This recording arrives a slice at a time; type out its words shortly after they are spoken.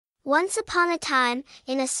Once upon a time,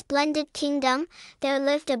 in a splendid kingdom, there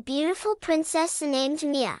lived a beautiful princess named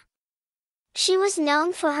Mia. She was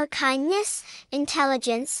known for her kindness,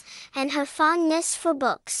 intelligence, and her fondness for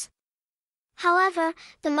books. However,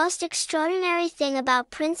 the most extraordinary thing about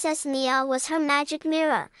Princess Mia was her magic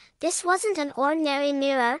mirror. This wasn't an ordinary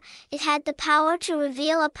mirror, it had the power to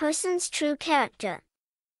reveal a person's true character.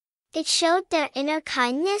 It showed their inner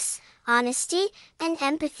kindness, honesty, and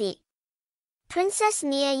empathy. Princess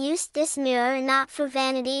Mia used this mirror not for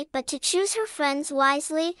vanity but to choose her friends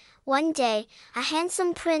wisely. One day, a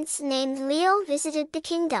handsome prince named Leo visited the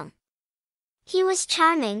kingdom. He was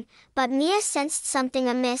charming, but Mia sensed something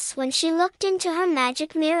amiss when she looked into her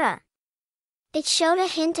magic mirror. It showed a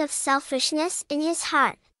hint of selfishness in his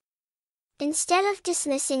heart. Instead of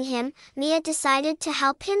dismissing him, Mia decided to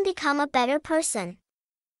help him become a better person.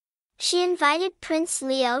 She invited Prince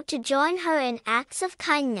Leo to join her in acts of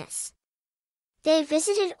kindness. They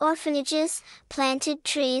visited orphanages, planted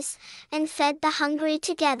trees, and fed the hungry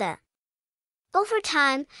together. Over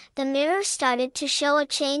time, the mirror started to show a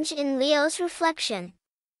change in Leo's reflection.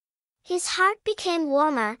 His heart became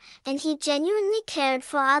warmer, and he genuinely cared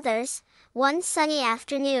for others. One sunny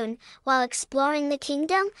afternoon, while exploring the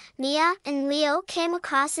kingdom, Mia and Leo came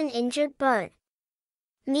across an injured bird.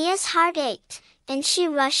 Mia's heart ached, and she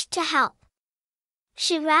rushed to help.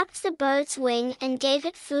 She wrapped the bird's wing and gave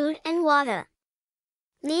it food and water.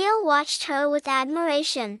 Leo watched her with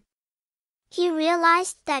admiration. He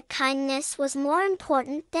realized that kindness was more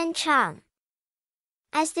important than charm.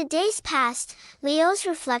 As the days passed, Leo's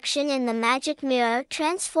reflection in the magic mirror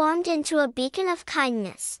transformed into a beacon of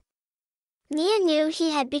kindness. Mia knew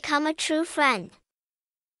he had become a true friend.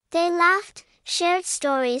 They laughed, shared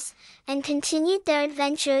stories, and continued their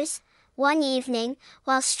adventures. One evening,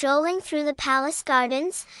 while strolling through the palace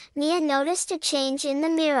gardens, Mia noticed a change in the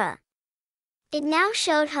mirror. It now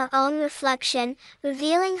showed her own reflection,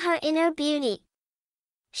 revealing her inner beauty.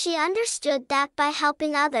 She understood that by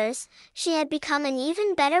helping others, she had become an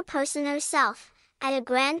even better person herself. At a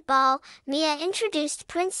grand ball, Mia introduced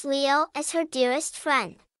Prince Leo as her dearest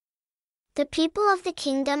friend. The people of the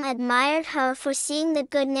kingdom admired her for seeing the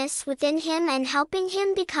goodness within him and helping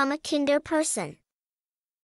him become a kinder person.